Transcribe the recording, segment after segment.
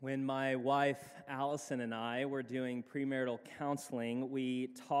When my wife, Allison, and I were doing premarital counseling, we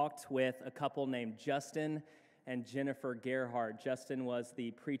talked with a couple named Justin and Jennifer Gerhardt. Justin was the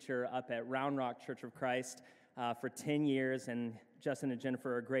preacher up at Round Rock Church of Christ for 10 years, and Justin and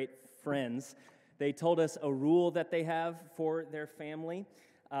Jennifer are great friends. They told us a rule that they have for their family.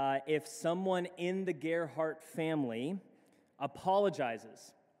 If someone in the Gerhardt family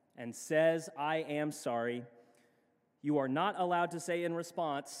apologizes and says, "I am sorry," you are not allowed to say in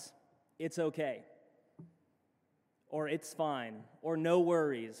response, "It's okay," or "It's fine," or "No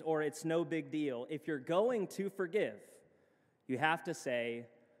worries," or "It's no big deal." If you're going to forgive, you have to say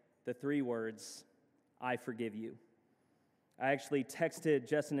the three words, "I forgive you." I actually texted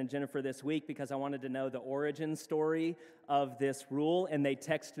Justin and Jennifer this week because I wanted to know the origin story of this rule, and they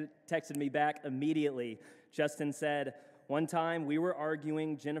texted me back immediately. Justin said, "One time we were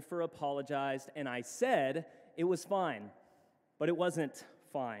arguing, Jennifer apologized, and I said it was fine, but it wasn't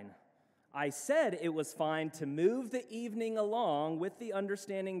fine. I said it was fine to move the evening along with the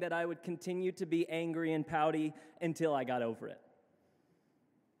understanding that I would continue to be angry and pouty until I got over it."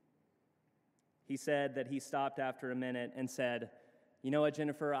 He said that he stopped after a minute and said, "You know what,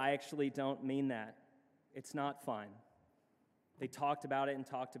 Jennifer, I actually don't mean that. It's not fine." They talked about it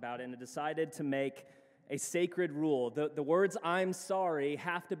and decided to make a sacred rule. The words "I'm sorry"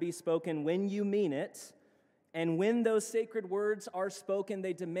 have to be spoken when you mean it, and when those sacred words are spoken,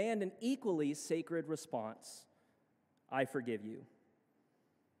 they demand an equally sacred response: "I forgive you."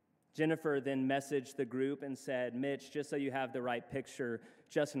 Jennifer then messaged the group and said, "Mitch, just so you have the right picture,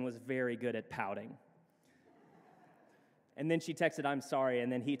 Justin was very good at pouting." And then she texted, "I'm sorry," and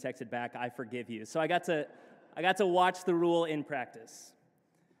then he texted back, "I forgive you." So I got to watch the rule in practice.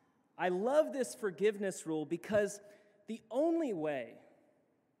 I love this forgiveness rule because the only way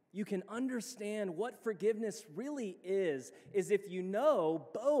you can understand what forgiveness really is if you know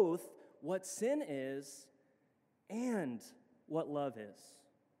both what sin is and what love is.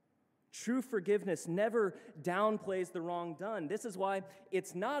 True forgiveness never downplays the wrong done. This is why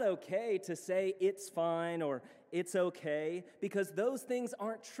it's not okay to say "it's fine" or "it's okay," because those things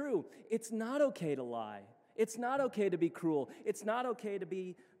aren't true. It's not okay to lie. It's not okay to be cruel. It's not okay to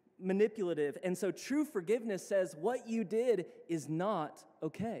be manipulative. And so true forgiveness says what you did is not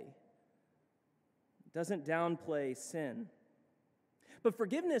okay. It doesn't downplay sin. But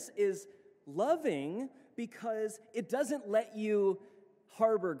forgiveness is loving because it doesn't let you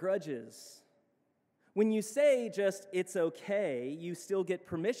harbor grudges. When you say just "it's okay," you still get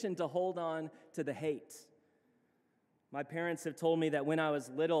permission to hold on to the hate. My parents have told me that when I was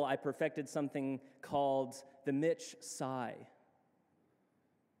little, I perfected something called the Mitch sigh.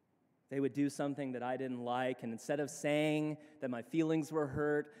 They would do something that I didn't like, and instead of saying that my feelings were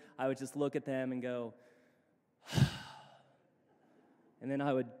hurt, I would just look at them and go, and then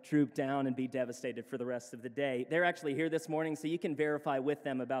I would droop down and be devastated for the rest of the day. They're actually here this morning, so you can verify with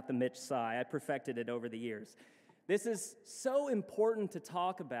them about the Mitch sigh. I perfected it over the years. This is so important to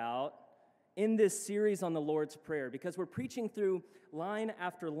talk about in this series on the Lord's Prayer because we're preaching through line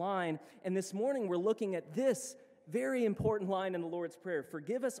after line, and this morning we're looking at this very important line in the Lord's Prayer: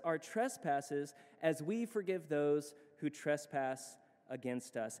 "Forgive us our trespasses as we forgive those who trespass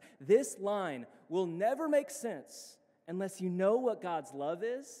against us." This line will never make sense unless you know what God's love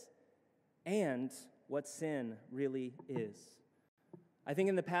is and what sin really is. I think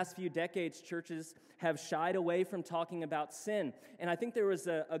in the past few decades, churches have shied away from talking about sin, and I think there was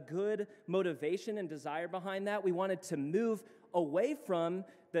a good motivation and desire behind that. We wanted to move away from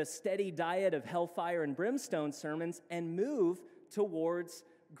the steady diet of hellfire and brimstone sermons and move towards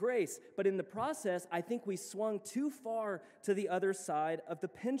grace. But in the process, I think we swung too far to the other side of the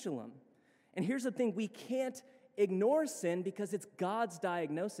pendulum. And here's the thing: we can't ignore sin because it's God's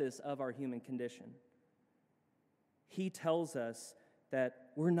diagnosis of our human condition. He tells us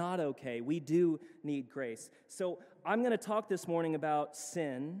that we're not okay. We do need grace. So I'm going to talk this morning about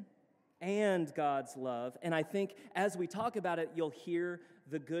sin and God's love. And I think as we talk about it, you'll hear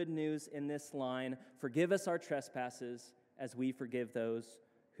the good news in this line: "Forgive us our trespasses as we forgive those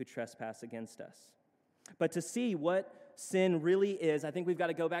who trespass against us." But to see what sin really is, I think we've got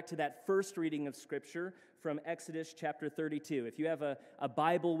to go back to that first reading of Scripture from Exodus chapter 32. If you have a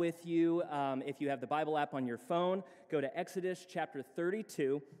Bible with you, if you have the Bible app on your phone, go to Exodus chapter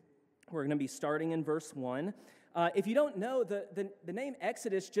 32. We're going to be starting in verse 1. If you don't know, the name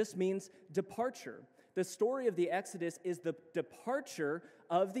Exodus just means departure. The story of the Exodus is the departure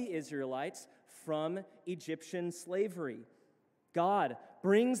of the Israelites from Egyptian slavery. God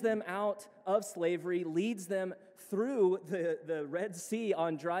brings them out of slavery, leads them through the Red Sea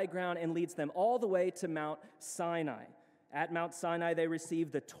on dry ground, and leads them all the way to Mount Sinai. At Mount Sinai, they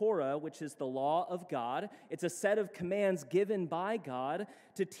received the Torah, which is the law of God. It's a set of commands given by God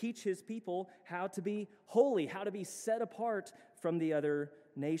to teach his people how to be holy, how to be set apart from the other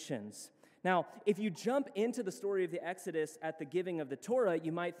nations. Now, if you jump into the story of the Exodus at the giving of the Torah,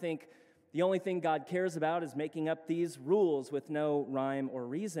 you might think the only thing God cares about is making up these rules with no rhyme or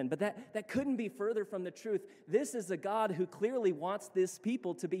reason. But that couldn't be further from the truth. This is a God who clearly wants this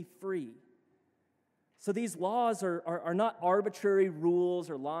people to be free. So these laws are not arbitrary rules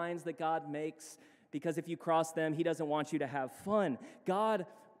or lines that God makes because if you cross them, he doesn't want you to have fun. God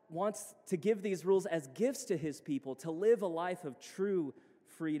wants to give these rules as gifts to his people to live a life of true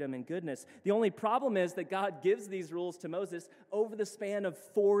freedom and goodness. The only problem is that God gives these rules to Moses over the span of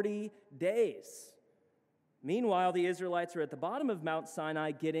 40 days. Meanwhile, the Israelites are at the bottom of Mount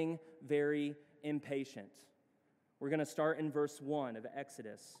Sinai getting very impatient. We're going to start in verse 1 of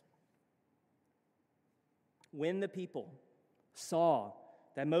Exodus. When the people saw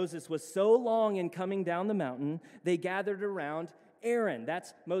that Moses was so long in coming down the mountain, they gathered around Aaron.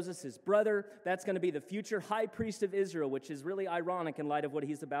 That's Moses' brother. That's going to be the future high priest of Israel, which is really ironic in light of what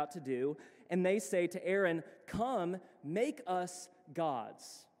he's about to do. And they say to Aaron, "Come, make us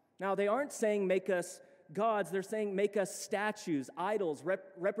gods." Now, they aren't saying make us gods. They're saying make us statues, idols,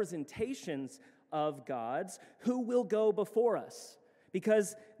 representations of gods who will go before us.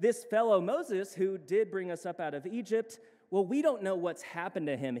 Because this fellow Moses, who did bring us up out of Egypt, well, we don't know what's happened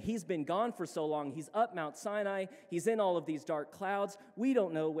to him. He's been gone for so long. He's up Mount Sinai. He's in all of these dark clouds. We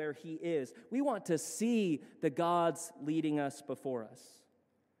don't know where he is. We want to see the gods leading us before us.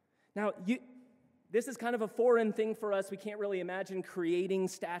 Now, this is kind of a foreign thing for us. We can't really imagine creating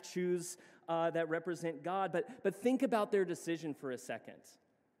statues that represent God. But think about their decision for a second.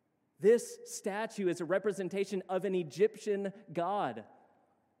 This statue is a representation of an Egyptian god.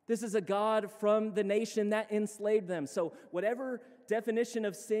 This is a god from the nation that enslaved them. So whatever definition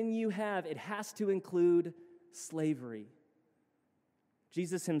of sin you have, it has to include slavery.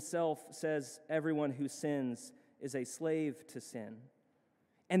 Jesus himself says everyone who sins is a slave to sin.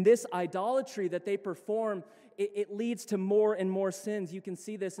 And this idolatry that they perform, it leads to more and more sins. You can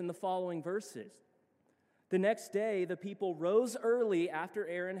see this in the following verses. The next day, the people rose early after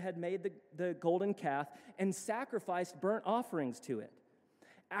Aaron had made the golden calf and sacrificed burnt offerings to it.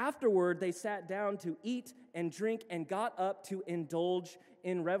 Afterward, they sat down to eat and drink and got up to indulge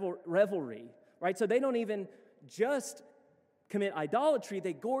in revelry. Right? So they don't even just commit idolatry.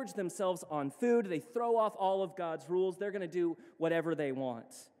 They gorge themselves on food. They throw off all of God's rules. They're going to do whatever they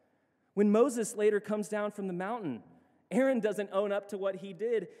want. When Moses later comes down from the mountain, Aaron doesn't own up to what he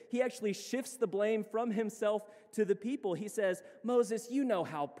did. He actually shifts the blame from himself to the people. He says, "Moses, you know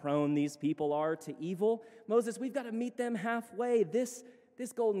how prone these people are to evil. Moses, we've got to meet them halfway. This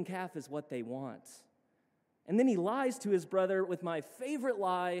golden calf is what they want." And then he lies to his brother with my favorite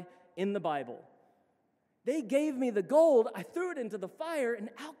lie in the Bible. "They gave me the gold, I threw it into the fire, and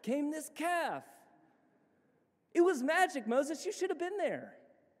out came this calf." It was magic, Moses. You should have been there.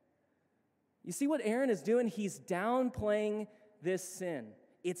 You see what Aaron is doing? He's downplaying this sin.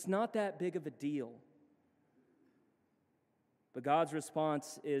 It's not that big of a deal. But God's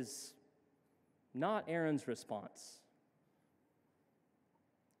response is not Aaron's response.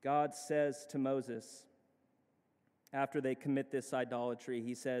 God says to Moses, after they commit this idolatry,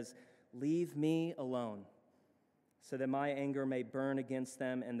 he says, "Leave me alone, so that my anger may burn against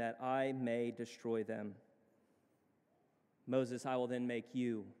them and that I may destroy them. Moses, I will then make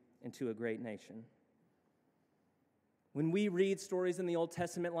you into a great nation." When we read stories in the Old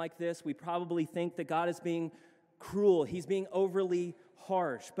Testament like this, we probably think that God is being cruel. He's being overly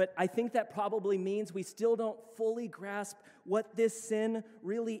harsh. But I think that probably means we still don't fully grasp what this sin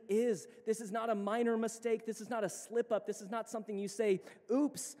really is. This is not a minor mistake. This is not a slip up. This is not something you say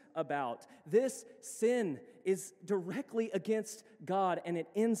oops about. This sin is directly against God, and it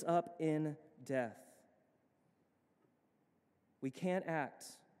ends up in death. We can't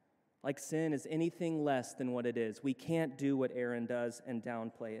act like sin is anything less than what it is. We can't do what Aaron does and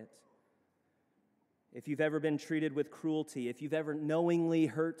downplay it. If you've ever been treated with cruelty, if you've ever knowingly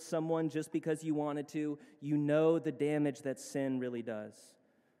hurt someone just because you wanted to, you know the damage that sin really does.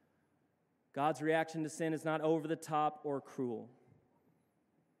 God's reaction to sin is not over the top or cruel.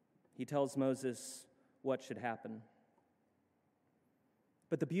 He tells Moses what should happen.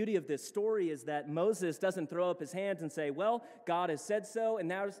 But the beauty of this story is that Moses doesn't throw up his hands and say, "Well, God has said so, and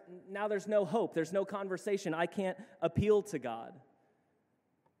now there's no hope. There's no conversation. I can't appeal to God."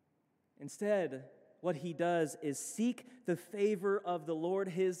 Instead, what he does is seek the favor of the Lord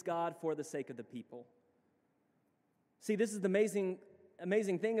his God for the sake of the people. See, this is the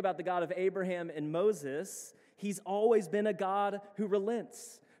amazing thing about the God of Abraham and Moses. He's always been a God who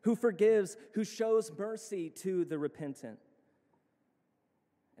relents, who forgives, who shows mercy to the repentant.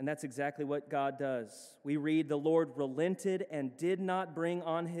 And that's exactly what God does. We read, the Lord relented and did not bring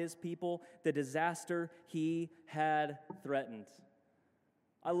on his people the disaster he had threatened.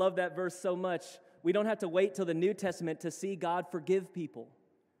 I love that verse so much. We don't have to wait till the New Testament to see God forgive people.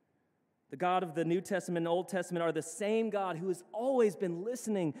 The God of the New Testament and Old Testament are the same God who has always been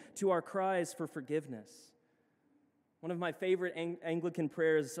listening to our cries for forgiveness. One of my favorite Anglican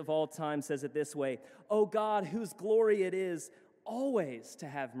prayers of all time says it this way: "O God, whose glory it is always to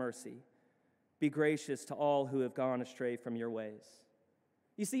have mercy, be gracious to all who have gone astray from your ways."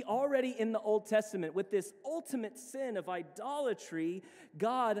 You see, already in the Old Testament, with this ultimate sin of idolatry,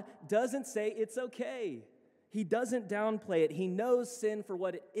 God doesn't say it's okay. He doesn't downplay it. He knows sin for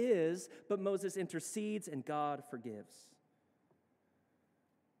what it is, but Moses intercedes and God forgives.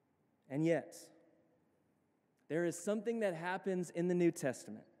 And yet, there is something that happens in the New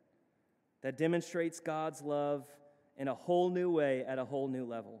Testament that demonstrates God's love in a whole new way at a whole new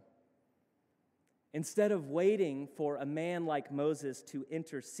level. Instead of waiting for a man like Moses to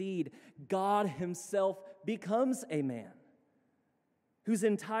intercede, God himself becomes a man whose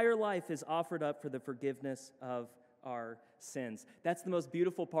entire life is offered up for the forgiveness of our sins. That's the most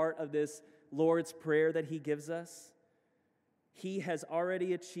beautiful part of this Lord's Prayer that he gives us. He has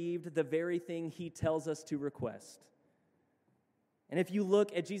already achieved the very thing he tells us to request. And if you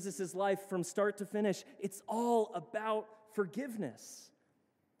look at Jesus' life from start to finish, it's all about forgiveness.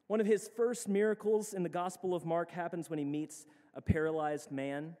 One of his first miracles in the Gospel of Mark happens when he meets a paralyzed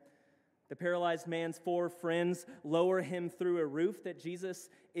man. The paralyzed man's 4 friends lower him through a roof that Jesus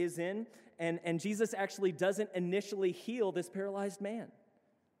is in, and Jesus actually doesn't initially heal this paralyzed man.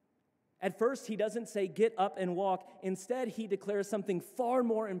 At first, he doesn't say, "Get up and walk." Instead, he declares something far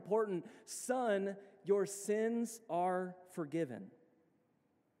more important: "Son, your sins are forgiven."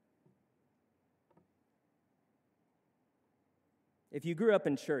 If you grew up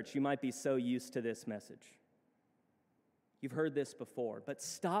in church, you might be so used to this message. You've heard this before, but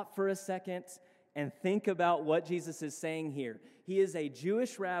stop for a second and think about what Jesus is saying here. He is a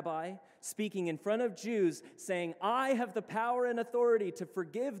Jewish rabbi speaking in front of Jews, saying, "I have the power and authority to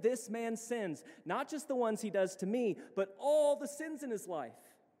forgive this man's sins, not just the ones he does to me, but all the sins in his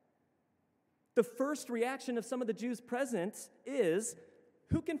life." The first reaction of some of the Jews present is,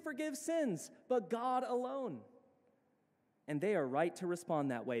 who can forgive sins but God alone? And they are right to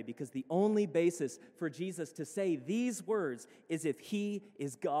respond that way, because the only basis for Jesus to say these words is if he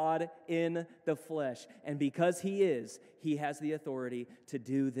is God in the flesh. And because he is, he has the authority to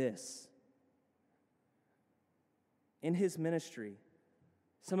do this. In his ministry,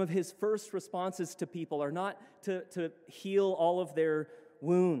 some of his first responses to people are not to heal all of their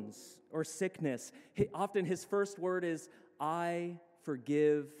wounds or sickness. Often his first word is, "I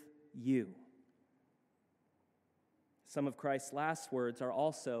forgive you." Some of Christ's last words are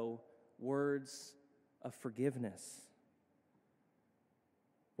also words of forgiveness.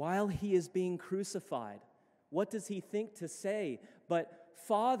 While he is being crucified, what does he think to say? But,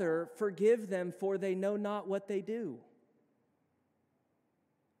 "Father, forgive them, for they know not what they do."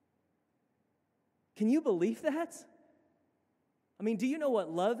 Can you believe that? I mean, do you know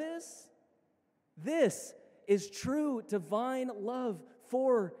what love is? This is true divine love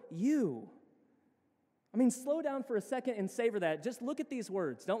for you. I mean, slow down for a second and savor that. Just look at these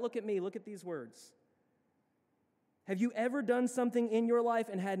words. Don't look at me. Look at these words. Have you ever done something in your life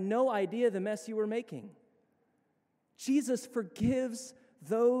and had no idea the mess you were making? Jesus forgives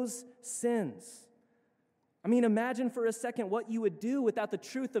those sins. I mean, imagine for a second what you would do without the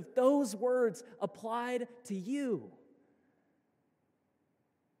truth of those words applied to you.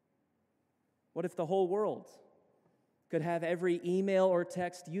 What if the whole world could have every email or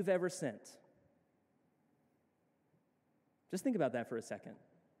text you've ever sent? Just think about that for a second.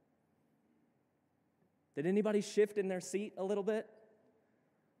 Did anybody shift in their seat a little bit?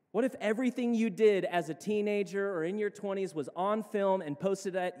 What if everything you did as a teenager or in your 20s was on film and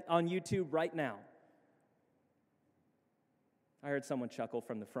posted on YouTube right now? I heard someone chuckle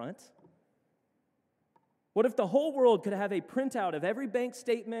from the front. What if the whole world could have a printout of every bank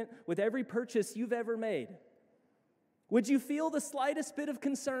statement with every purchase you've ever made? Would you feel the slightest bit of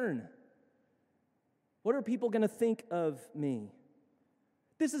concern? What are people going to think of me?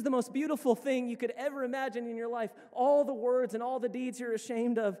 This is the most beautiful thing you could ever imagine in your life. All the words and all the deeds you're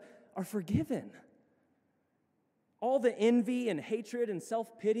ashamed of are forgiven. All the envy and hatred and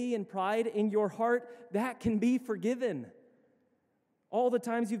self-pity and pride in your heart, that can be forgiven. All the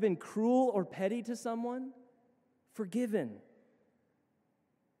times you've been cruel or petty to someone, forgiven.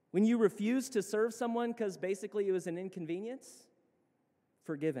 When you refuse to serve someone because basically it was an inconvenience,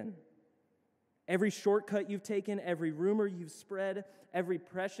 forgiven. Every shortcut you've taken, every rumor you've spread, every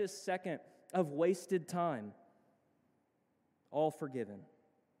precious second of wasted time, all forgiven.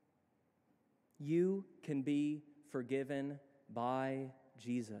 You can be forgiven by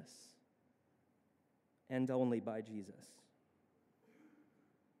Jesus, and only by Jesus.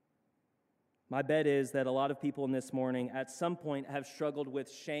 My bet is that a lot of people in this morning at some point have struggled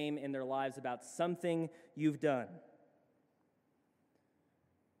with shame in their lives about something you've done.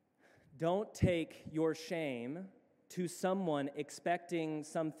 Don't take your shame to someone expecting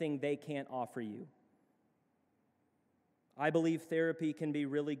something they can't offer you. I believe therapy can be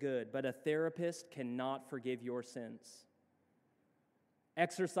really good, but a therapist cannot forgive your sins.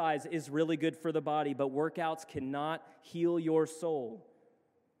 Exercise is really good for the body, but workouts cannot heal your soul.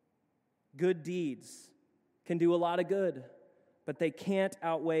 Good deeds can do a lot of good, but they can't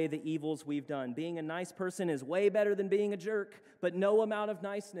outweigh the evils we've done. Being a nice person is way better than being a jerk, but no amount of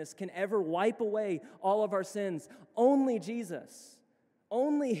niceness can ever wipe away all of our sins. Only Jesus,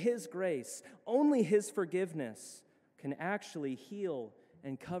 only His grace, only His forgiveness can actually heal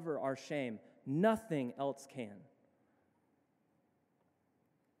and cover our shame. Nothing else can.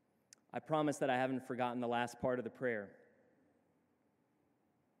 I promise that I haven't forgotten the last part of the prayer.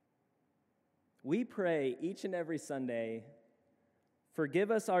 We pray each and every Sunday,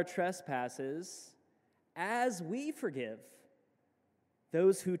 forgive us our trespasses as we forgive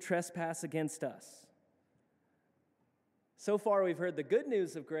those who trespass against us. So far, we've heard the good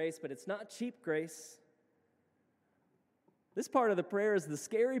news of grace, but it's not cheap grace. This part of the prayer is the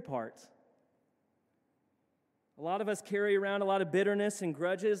scary part. A lot of us carry around a lot of bitterness and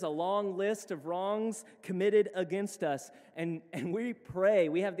grudges, a long list of wrongs committed against us. And we pray,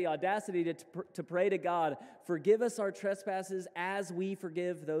 we have the audacity to pray to God, forgive us our trespasses as we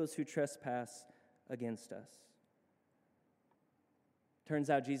forgive those who trespass against us.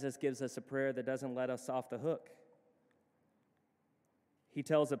 Turns out Jesus gives us a prayer that doesn't let us off the hook. He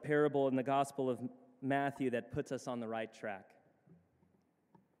tells a parable in the Gospel of Matthew that puts us on the right track.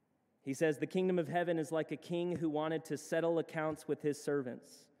 He says, the kingdom of heaven is like a king who wanted to settle accounts with his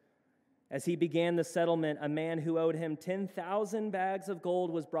servants. As he began the settlement, a man who owed him 10,000 bags of gold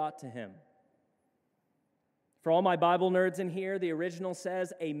was brought to him. For all my Bible nerds in here, the original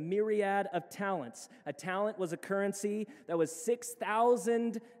says a myriad of talents. A talent was a currency that was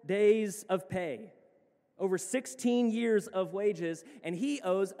 6,000 days of pay, over 16 years of wages, and he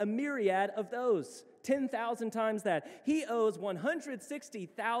owes a myriad of those. 10,000 times that. He owes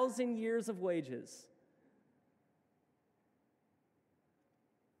 160,000 years of wages.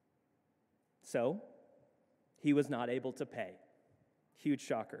 So, he was not able to pay. Huge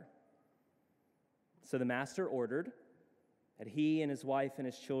shocker. So the master ordered that he and his wife and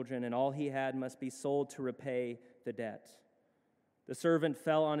his children and all he had must be sold to repay the debt. The servant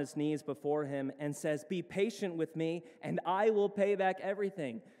fell on his knees before him and says, "Be patient with me, and I will pay back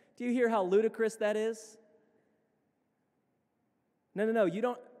everything." Do you hear how ludicrous that is? No, you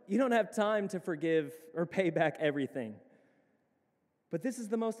don't have time to forgive or pay back everything. But this is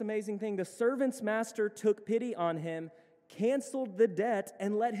the most amazing thing. The servant's master took pity on him, canceled the debt,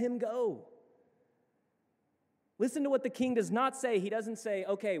 and let him go. Listen to what the king does not say. He doesn't say,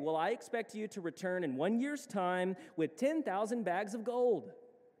 okay, well, I expect you to return in 1 year's time with 10,000 bags of gold.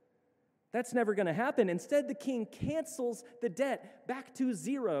 That's never going to happen. Instead, the king cancels the debt back to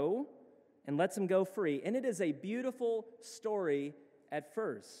zero and lets him go free. And it is a beautiful story at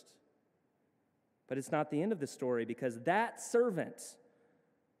first. But it's not the end of the story, because that servant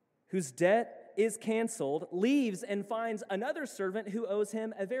whose debt is canceled leaves and finds another servant who owes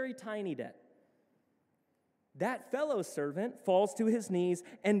him a very tiny debt. That fellow servant falls to his knees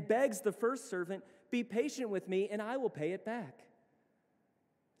and begs the first servant, "Be patient with me and I will pay it back."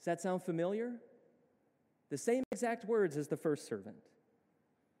 Does that sound familiar? The same exact words as the first servant.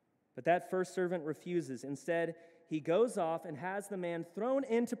 But that first servant refuses. Instead, he goes off and has the man thrown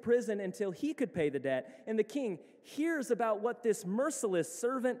into prison until he could pay the debt. And the king hears about what this merciless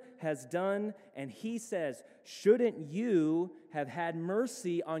servant has done, and he says, "Shouldn't you have had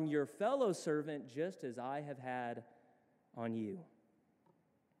mercy on your fellow servant just as I have had on you?"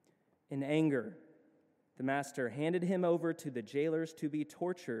 In anger, the master handed him over to the jailers to be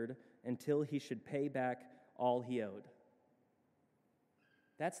tortured until he should pay back all he owed.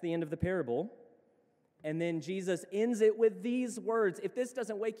 That's the end of the parable. And then Jesus ends it with these words. If this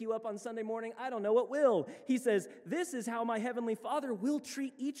doesn't wake you up on Sunday morning, I don't know what will. He says, "This is how my heavenly Father will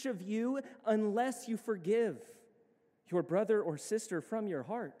treat each of you unless you forgive your brother or sister from your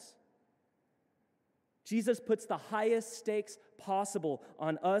heart." Jesus puts the highest stakes possible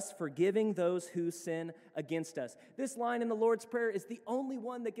on us forgiving those who sin against us. This line in the Lord's Prayer is the only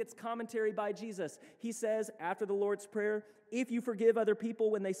one that gets commentary by Jesus. He says after the Lord's Prayer, if you forgive other people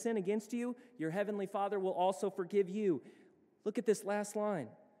when they sin against you, your heavenly Father will also forgive you. Look at this last line.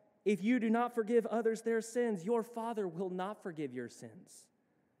 If you do not forgive others their sins, your Father will not forgive your sins.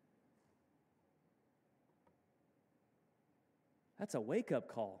 That's a wake-up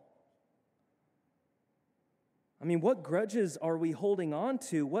call. I mean, what grudges are we holding on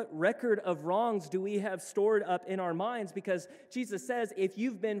to? What record of wrongs do we have stored up in our minds? Because Jesus says, if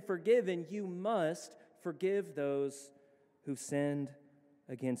you've been forgiven, you must forgive those who sinned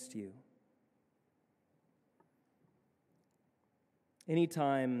against you.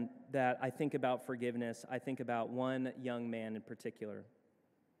 Anytime that I think about forgiveness, I think about one young man in particular.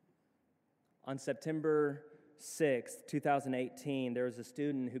 On September 6th, 2018, there was a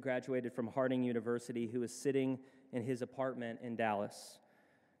student who graduated from Harding University who was sitting in his apartment in Dallas.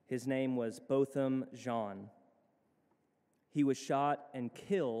 His name was Botham Jean. He was shot and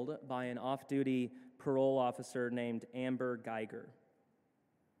killed by an off-duty parole officer named Amber Geiger.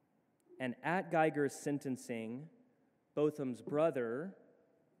 And at Geiger's sentencing, Botham's brother,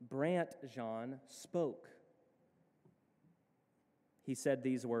 Brant Jean, spoke. He said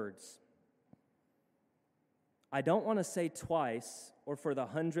these words, "I don't want to say twice or for the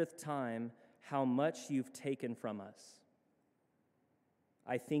 100th time how much you've taken from us.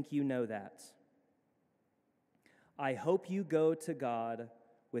 I think you know that. I hope you go to God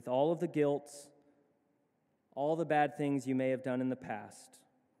with all of the guilt, all the bad things you may have done in the past.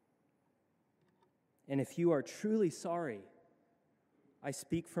 And if you are truly sorry, I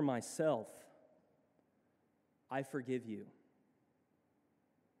speak for myself. I forgive you.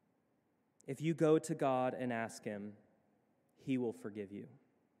 If you go to God and ask Him, He will forgive you."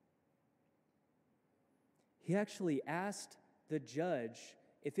 He actually asked the judge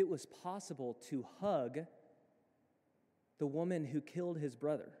if it was possible to hug the woman who killed his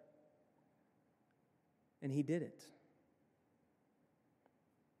brother. And he did it.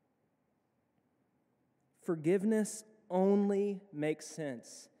 Forgiveness only makes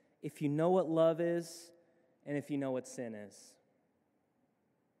sense if you know what love is and if you know what sin is.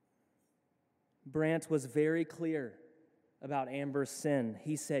 Brant was very clear about Amber's sin.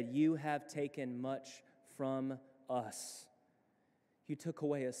 He said, "You have taken much from us. You took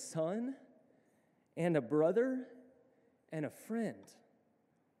away a son and a brother and a friend."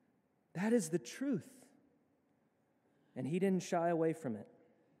 That is the truth. And he didn't shy away from it.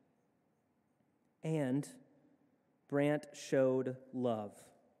 And Brant showed love.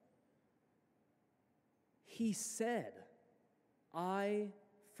 He said, "I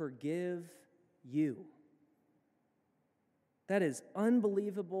forgive you." That is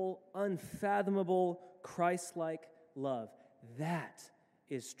unbelievable, unfathomable, Christ-like love. That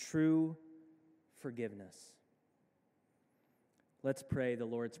is true forgiveness. Let's pray the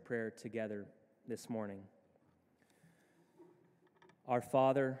Lord's Prayer together this morning. Our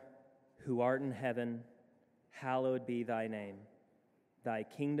Father, who art in heaven, hallowed be thy name. Thy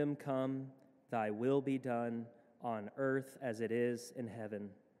kingdom come, thy will be done, on earth as it is in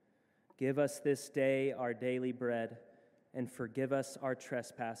heaven. Give us this day our daily bread, and forgive us our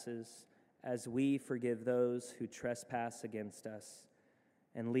trespasses, as we forgive those who trespass against us.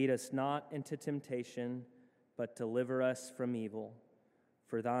 And lead us not into temptation, but deliver us from evil.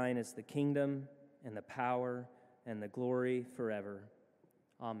 For thine is the kingdom, and the power, and the glory forever.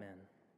 Amen.